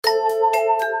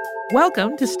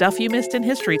Welcome to Stuff You Missed in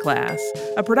History Class,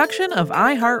 a production of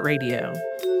iHeartRadio.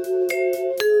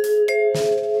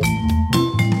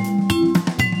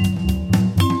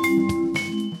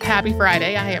 Happy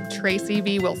Friday. I am Tracy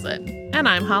V. Wilson. And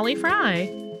I'm Holly Fry.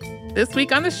 This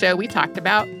week on the show, we talked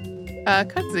about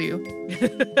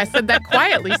kudzu. I said that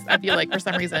quietly, I feel like, for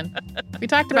some reason. We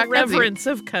talked about reverence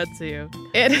of kudzu.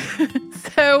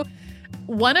 So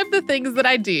one of the things that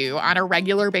I do on a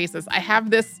regular basis, I have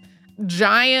this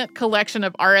giant collection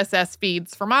of RSS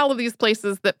feeds from all of these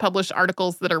places that publish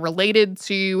articles that are related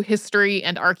to history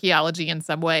and archaeology in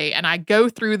some way. And I go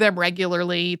through them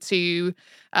regularly to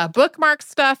bookmark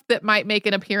stuff that might make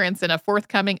an appearance in a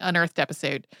forthcoming Unearthed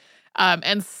episode.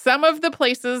 And some of the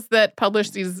places that publish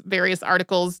these various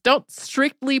articles don't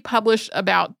strictly publish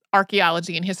about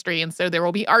archaeology and history. And so there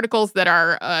will be articles that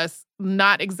are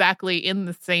not exactly in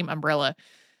the same umbrella.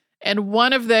 And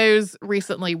one of those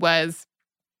recently was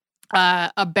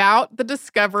about the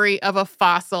discovery of a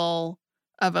fossil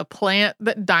of a plant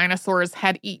that dinosaurs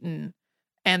had eaten.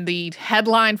 And the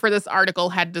headline for this article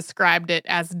had described it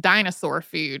as dinosaur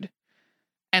food.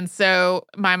 And so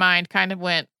my mind kind of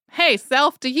went, hey,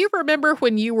 self, do you remember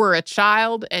when you were a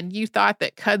child and you thought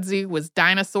that kudzu was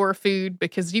dinosaur food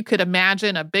because you could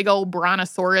imagine a big old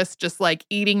brontosaurus just like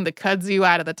eating the kudzu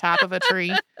out of the top of a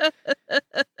tree?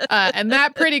 And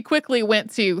that pretty quickly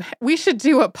went to, we should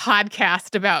do a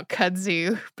podcast about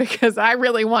kudzu because I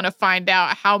really want to find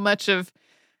out how much of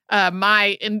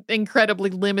my incredibly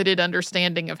limited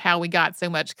understanding of how we got so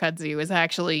much kudzu is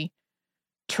actually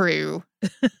true.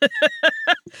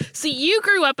 See, you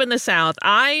grew up in the South.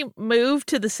 I moved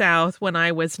to the South when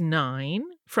I was 9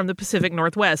 from the Pacific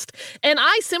Northwest. And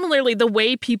I similarly, the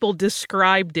way people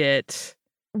described it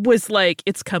was like,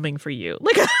 it's coming for you.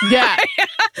 Like, yeah.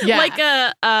 Like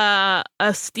a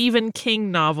Stephen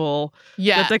King novel.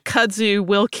 Yeah. That the kudzu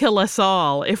will kill us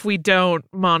all if we don't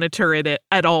monitor it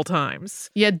at all times.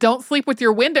 Yeah, don't sleep with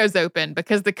your windows open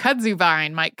because the kudzu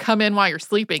vine might come in while you're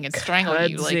sleeping and strangle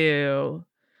you. Kudzu.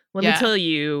 Let me tell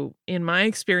you, in my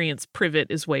experience, privet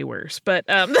is way worse. But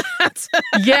that's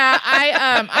yeah,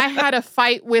 I had a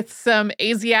fight with some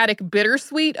Asiatic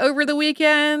bittersweet over the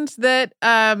weekend that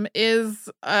is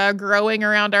growing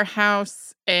around our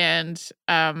house, and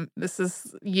this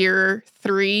is year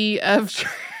 3 of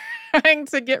trying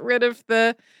to get rid of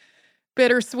the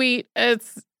bittersweet.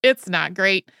 It's not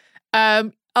great.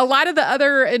 A lot of the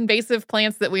other invasive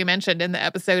plants that we mentioned in the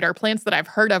episode are plants that I've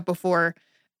heard of before.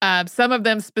 Some of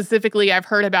them specifically, I've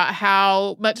heard about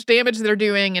how much damage they're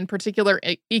doing in particular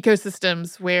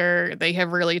ecosystems where they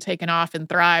have really taken off and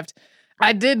thrived.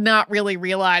 I did not really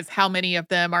realize how many of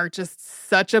them are just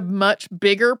such a much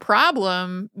bigger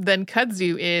problem than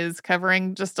kudzu is,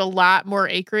 covering just a lot more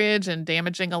acreage and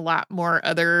damaging a lot more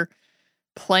other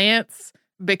plants,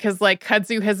 because like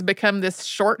kudzu has become this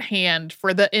shorthand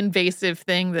for the invasive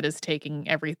thing that is taking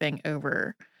everything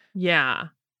over. Yeah.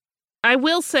 I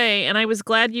will say, and I was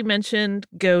glad you mentioned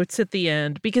goats at the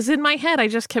end, because in my head I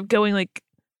just kept going like,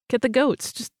 get the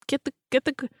goats. Just get the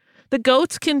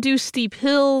goats can do steep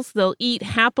hills. They'll eat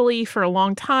happily for a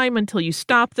long time until you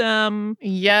stop them.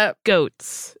 Yep.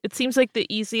 Goats. It seems like the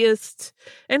easiest.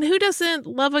 And who doesn't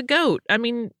love a goat? I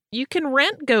mean, you can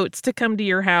rent goats to come to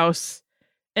your house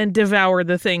and devour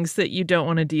the things that you don't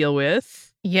want to deal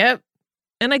with. Yep.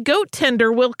 And a goat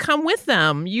tender will come with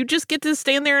them. You just get to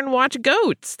stand there and watch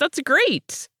goats. That's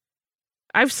great.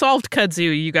 I've solved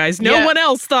kudzu, you guys. No one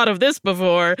else thought of this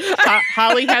before.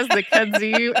 Holly has the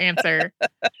kudzu answer.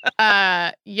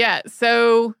 Yeah.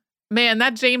 So, man,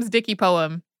 that James Dickey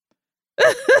poem.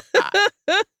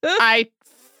 I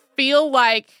feel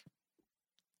like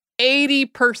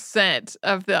 80%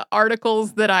 of the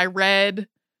articles that I read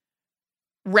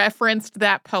referenced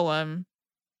that poem,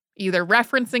 either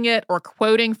referencing it or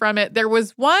quoting from it. There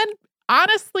was one,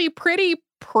 honestly, pretty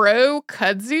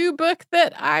pro-kudzu book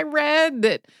that I read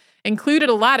that included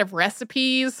a lot of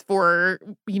recipes for,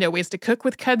 ways to cook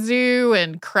with kudzu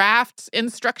and craft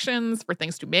instructions for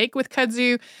things to make with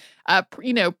kudzu.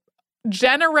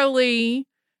 Generally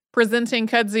presenting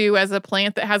kudzu as a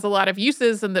plant that has a lot of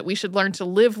uses and that we should learn to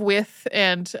live with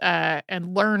and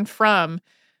learn from.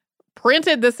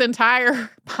 Printed this entire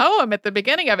poem at the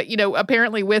beginning of it,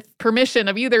 apparently with permission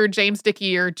of either James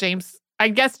Dickey or I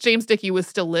guess James Dickey was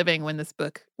still living when this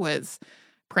book was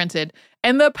printed.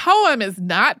 And the poem is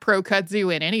not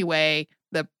pro-kudzu in any way.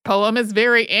 The poem is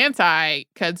very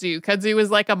anti-kudzu. Kudzu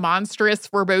is like a monstrous,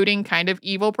 foreboding kind of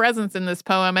evil presence in this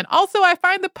poem. And also I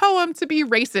find the poem to be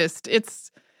racist.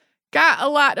 It's got a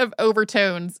lot of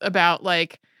overtones about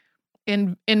like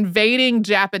invading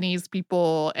Japanese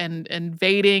people and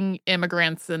invading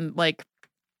immigrants and like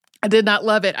I did not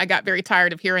love it. I got very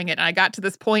tired of hearing it. And I got to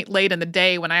this point late in the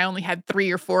day when I only had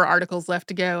 3 or 4 articles left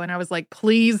to go. And I was like,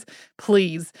 please,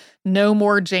 please, no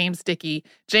more James Dickey.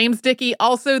 James Dickey,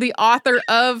 also the author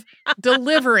of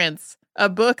Deliverance, a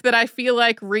book that I feel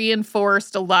like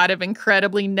reinforced a lot of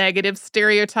incredibly negative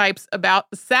stereotypes about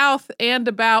the South and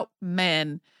about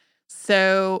men.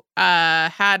 So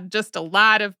had just a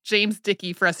lot of James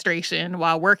Dickey frustration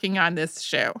while working on this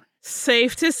show.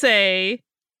 Safe to say,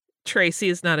 Tracy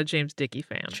is not a James Dickey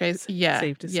fan. Tracy, yeah.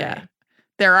 Safe to say.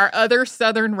 There are other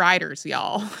Southern writers,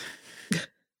 y'all.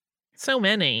 So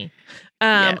many.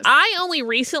 Yes. I only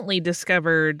recently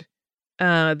discovered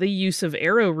the use of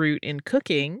arrowroot in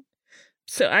cooking.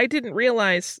 So I didn't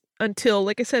realize until,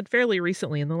 like I said, fairly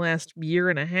recently in the last year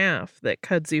and a half that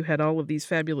Kudzu had all of these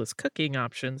fabulous cooking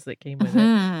options that came with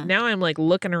it. Now I'm like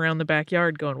looking around the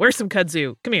backyard going, where's some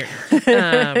Kudzu? Come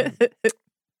here.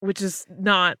 Which is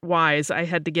not wise. I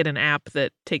had to get an app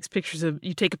that takes pictures of,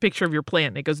 you take a picture of your plant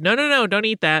and it goes, no, don't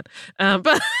eat that.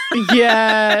 But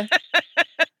yeah.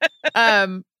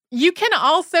 You can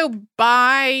also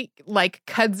buy like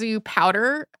kudzu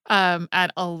powder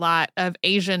at a lot of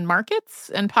Asian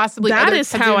markets and possibly that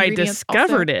is how I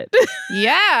discovered it.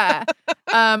 Yeah.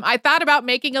 I thought about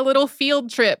making a little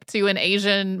field trip to an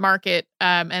Asian market,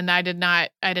 and I did not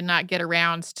get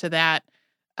around to that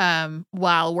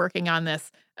while working on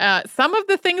this. Some of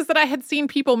the things that I had seen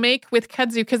people make with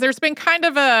kudzu, because there's been kind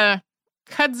of a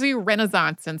kudzu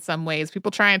renaissance in some ways.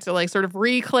 People trying to like sort of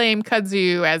reclaim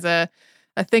kudzu as a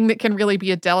thing that can really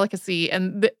be a delicacy.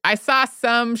 And I saw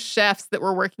some chefs that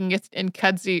were working with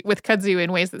kudzu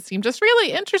in ways that seemed just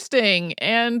really interesting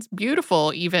and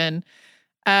beautiful even.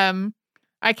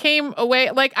 I came away,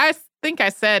 like I think I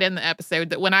said in the episode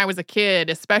that when I was a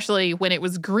kid, especially when it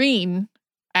was green,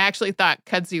 I actually thought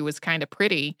kudzu was kind of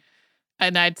pretty.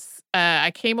 And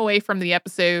I came away from the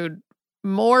episode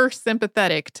more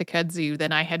sympathetic to kudzu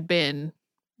than I had been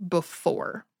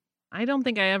before. I don't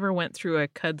think I ever went through a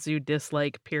kudzu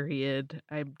dislike period.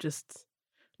 I'm just,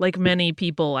 like many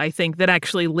people, I think, that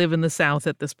actually live in the South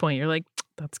at this point. You're like,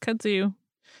 that's kudzu.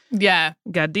 Yeah.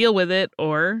 Got to deal with it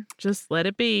or just let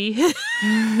it be.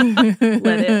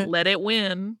 let it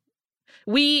win.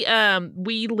 We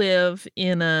live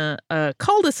in a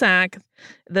cul-de-sac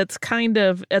that's kind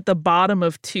of at the bottom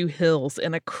of 2 hills,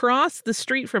 and across the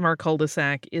street from our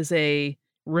cul-de-sac is a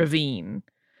ravine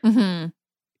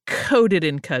coated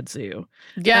in kudzu.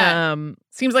 Yeah,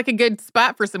 seems like a good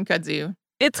spot for some kudzu.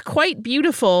 It's quite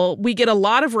beautiful. We get a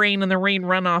lot of rain, and the rain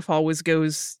runoff always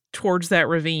goes towards that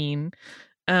ravine.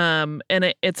 And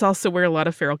it's also where a lot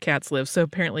of feral cats live, so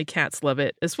apparently cats love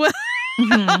it as well.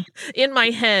 In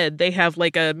my head, they have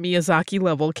like a Miyazaki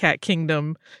level cat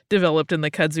kingdom developed in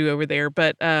the kudzu over there.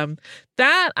 But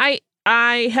that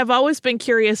I have always been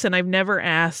curious, and I've never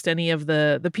asked any of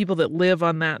the people that live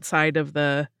on that side of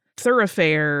the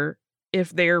thoroughfare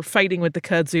if they're fighting with the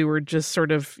kudzu or just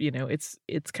sort of,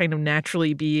 it's kind of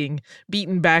naturally being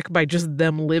beaten back by just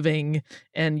them living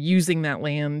and using that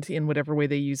land in whatever way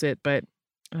they use it. But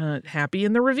happy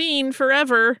in the ravine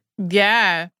forever.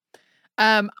 Yeah.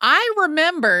 I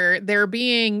remember there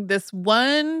being this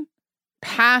one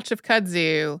patch of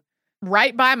kudzu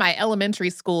right by my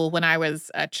elementary school when I was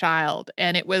a child.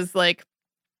 And it was like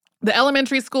the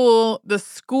elementary school, the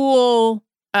school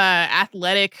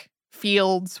athletic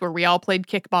fields where we all played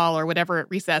kickball or whatever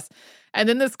at recess. And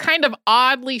then this kind of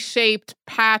oddly shaped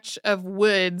patch of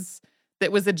woods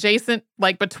that was adjacent,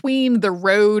 like between the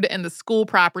road and the school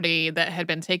property that had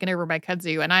been taken over by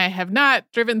kudzu. And I have not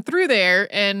driven through there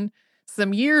in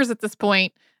some years at this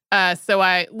point. So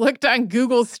I looked on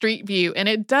Google Street View and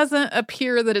it doesn't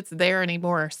appear that it's there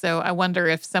anymore. So I wonder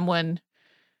if someone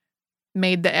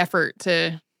made the effort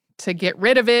to get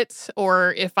rid of it,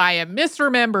 or if I am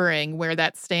misremembering where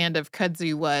that stand of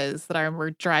kudzu was that I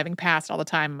remember driving past all the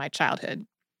time in my childhood.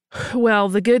 Well,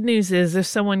 the good news is if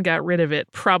someone got rid of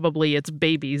it, probably its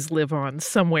babies live on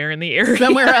somewhere in the area.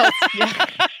 Somewhere else. Yeah.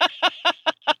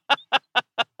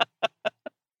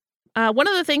 One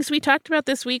of the things we talked about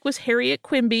this week was Harriet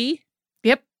Quimby.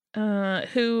 Yep.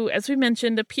 Who, as we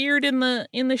mentioned, appeared in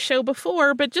the show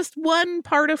before, but just one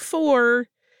part of 4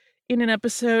 in an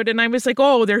episode. And I was like,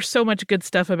 oh, there's so much good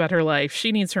stuff about her life.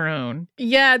 She needs her own.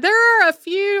 Yeah, there are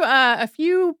a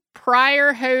few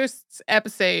prior hosts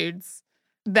episodes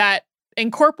that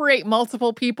incorporate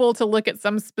multiple people to look at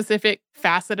some specific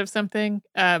facet of something.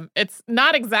 It's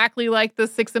not exactly like the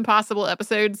 6 Impossible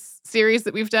episodes series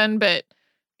that we've done, but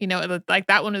like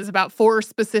that one is about 4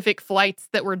 specific flights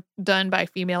that were done by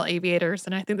female aviators.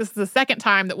 And I think this is the second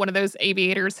time that one of those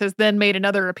aviators has then made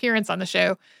another appearance on the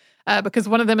show, because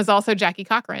one of them is also Jackie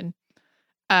Cochran.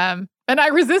 And I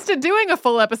resisted doing a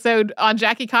full episode on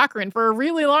Jackie Cochran for a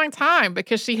really long time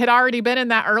because she had already been in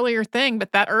that earlier thing.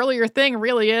 But that earlier thing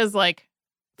really is like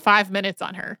 5 minutes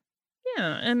on her.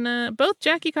 Yeah, and both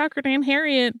Jackie Cochran and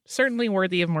Harriet certainly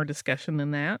worthy of more discussion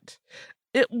than that.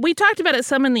 We talked about it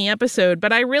some in the episode,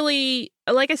 but I really,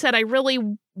 like I said, I really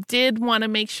did want to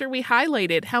make sure we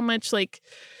highlighted how much, like,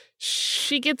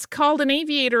 she gets called an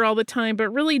aviator all the time, but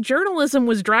really journalism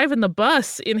was driving the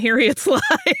bus in Harriet's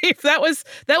life. That was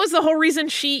the whole reason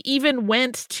she even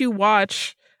went to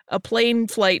watch a plane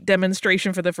flight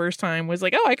demonstration for the first time, was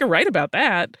like, oh, I could write about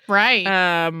that.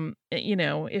 Right. You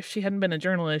know, if she hadn't been a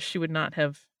journalist, she would not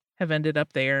have ended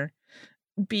up there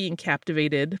being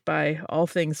captivated by all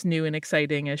things new and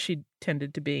exciting as she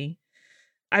tended to be.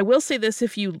 I will say this,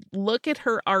 if you look at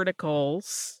her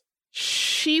articles,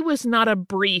 she was not a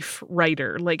brief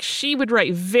writer. Like, she would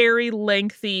write very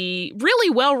lengthy, really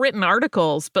well-written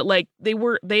articles, but like they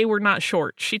were not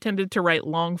short. She tended to write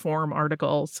long-form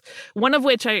articles, one of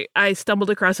which I stumbled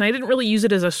across, and I didn't really use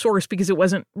it as a source because it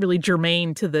wasn't really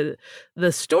germane to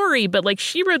the story, but like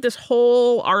she wrote this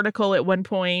whole article at one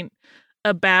point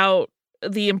about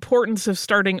the importance of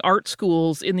starting art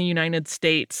schools in the United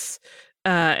States,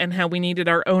 and how we needed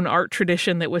our own art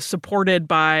tradition that was supported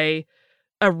by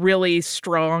a really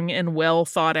strong and well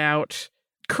thought out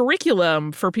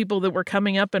curriculum for people that were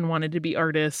coming up and wanted to be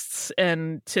artists,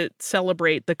 and to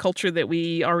celebrate the culture that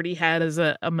we already had as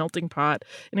a melting pot.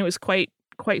 And it was quite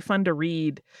fun to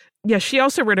read. Yeah, she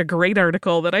also wrote a great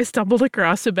article that I stumbled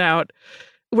across about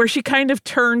where she kind of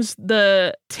turns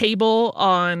the table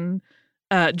on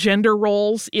gender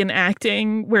roles in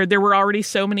acting, where there were already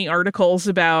so many articles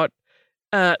about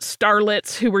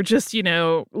starlets who were just, you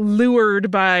know, lured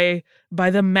by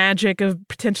the magic of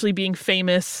potentially being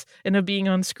famous and of being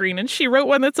on screen. And she wrote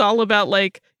one that's all about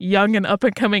like young and up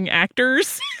and coming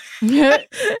actors.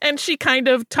 And she kind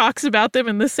of talks about them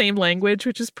in the same language,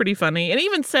 which is pretty funny. And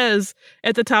even says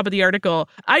at the top of the article,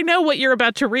 I know what you're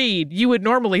about to read you would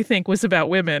normally think was about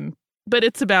women, but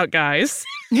it's about guys.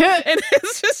 And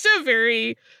it's just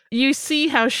you see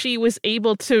how she was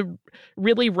able to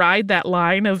really ride that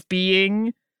line of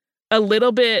being a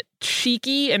little bit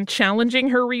cheeky and challenging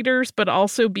her readers, but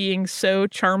also being so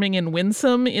charming and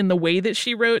winsome in the way that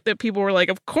she wrote that people were like,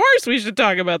 of course we should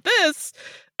talk about this.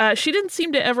 She didn't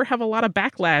seem to ever have a lot of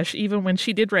backlash, even when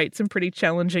she did write some pretty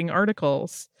challenging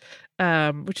articles,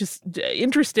 which is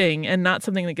interesting and not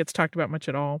something that gets talked about much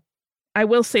at all. I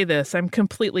will say this, I'm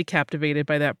completely captivated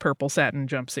by that purple satin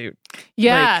jumpsuit.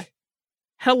 Yeah. Like,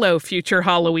 hello, future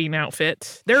Halloween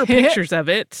outfit. There are pictures of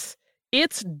it.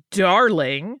 It's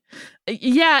darling.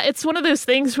 Yeah, it's one of those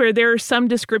things where there are some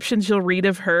descriptions you'll read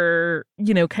of her,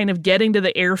 you know, kind of getting to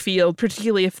the airfield,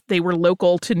 particularly if they were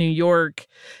local to New York,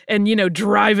 and, you know,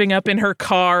 driving up in her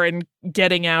car and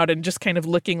getting out and just kind of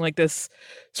looking like this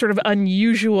sort of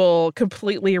unusual,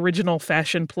 completely original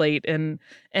fashion plate, and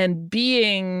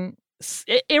being...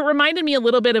 It reminded me a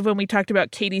little bit of when we talked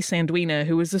about Katie Sanduina,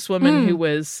 who was this woman who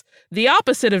was the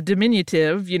opposite of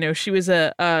diminutive. You know, she was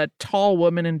a tall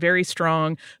woman and very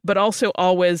strong, but also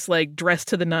always like dressed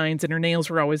to the nines, and her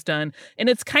nails were always done. And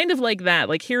it's kind of like that.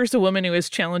 Like, here's a woman who is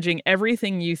challenging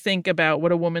everything you think about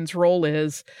what a woman's role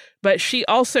is, but she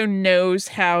also knows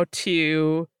how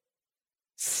to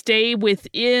stay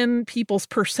within people's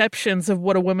perceptions of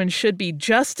what a woman should be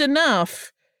just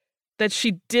enough that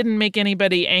she didn't make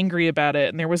anybody angry about it.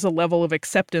 And there was a level of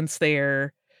acceptance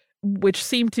there, which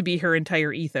seemed to be her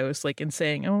entire ethos, like in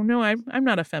saying, oh, no, I'm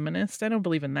not a feminist. I don't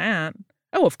believe in that.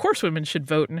 Oh, of course women should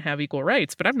vote and have equal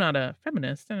rights, but I'm not a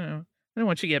feminist. I don't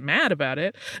want you to get mad about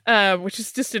it, which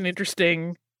is just an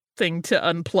interesting thing to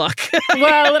unpluck.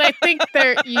 Well, and I think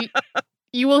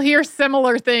you will hear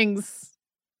similar things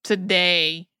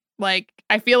today. Like,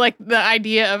 I feel like the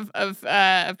idea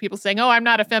of people saying, oh, I'm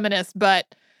not a feminist, but...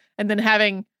 and then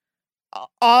having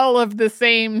all of the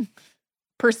same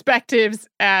perspectives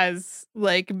as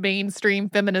like mainstream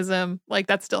feminism, like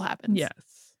that still happens.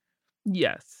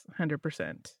 Yes,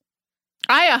 100%.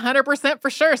 I 100% for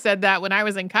sure said that when I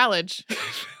was in college.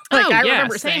 I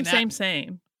remember saying that.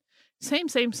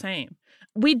 Same.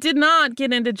 We did not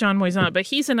get into John Moisant, but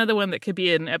he's another one that could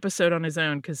be an episode on his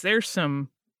own, because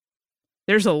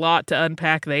there's a lot to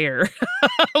unpack there.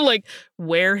 Like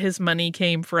where his money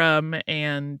came from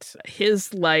and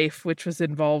his life, which was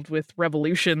involved with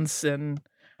revolutions and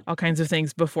all kinds of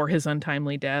things before his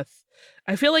untimely death.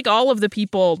 I feel like all of the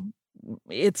people,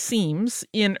 it seems,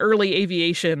 in early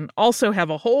aviation also have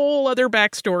a whole other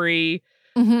backstory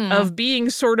of being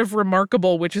sort of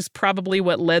remarkable, which is probably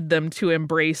what led them to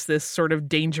embrace this sort of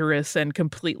dangerous and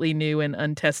completely new and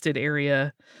untested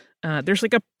area. There's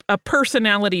like a a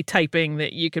personality typing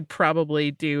that you could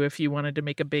probably do if you wanted to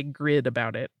make a big grid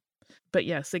about it. But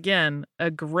yes, again,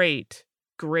 a great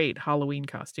Halloween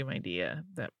costume idea.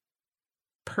 That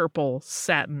purple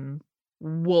satin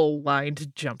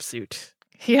wool-lined jumpsuit.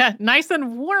 Yeah, nice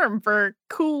and warm for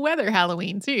cool weather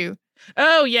Halloween, too.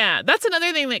 Oh, yeah. That's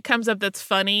another thing that comes up that's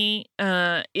funny,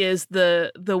 is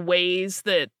the ways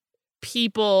that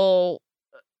people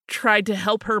tried to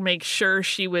help her make sure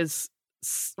she was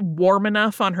warm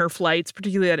enough on her flights,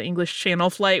 particularly that English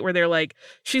Channel flight where they're like,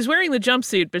 she's wearing the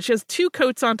jumpsuit, but she has 2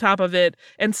 coats on top of it.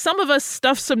 And some of us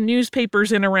stuffed some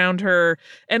newspapers in around her.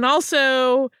 And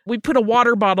also we put a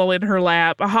water bottle in her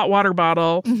lap, a hot water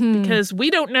bottle, because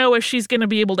we don't know if she's going to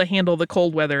be able to handle the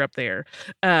cold weather up there.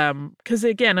 Because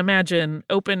again, imagine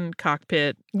open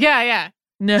cockpit. Yeah.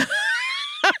 No,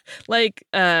 like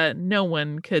no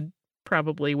one could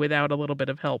probably without a little bit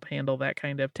of help handle that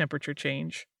kind of temperature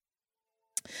change.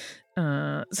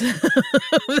 But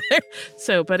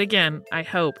again, I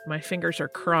hope, my fingers are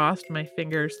crossed, my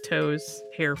fingers, toes,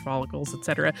 hair follicles,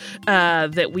 etc.,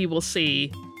 that we will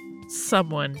see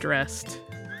someone dressed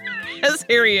as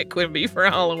Harriet Quimby for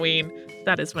Halloween.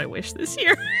 That is my wish this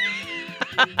year.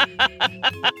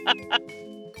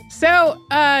 So,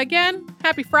 again,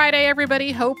 happy Friday,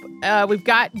 everybody. Hope we've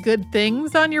got good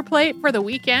things on your plate for the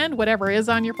weekend. Whatever is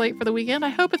on your plate for the weekend, I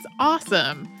hope it's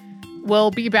awesome.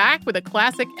 We'll be back with a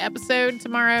classic episode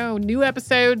tomorrow, new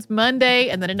episodes Monday,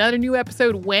 and then another new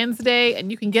episode Wednesday.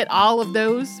 And you can get all of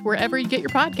those wherever you get your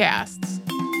podcasts.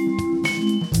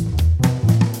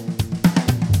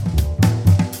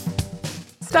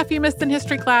 Stuff You Missed in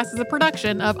History Class is a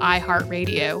production of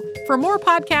iHeartRadio. For more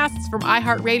podcasts from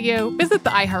iHeartRadio, visit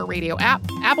the iHeartRadio app,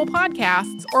 Apple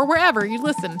Podcasts, or wherever you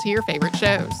listen to your favorite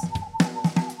shows.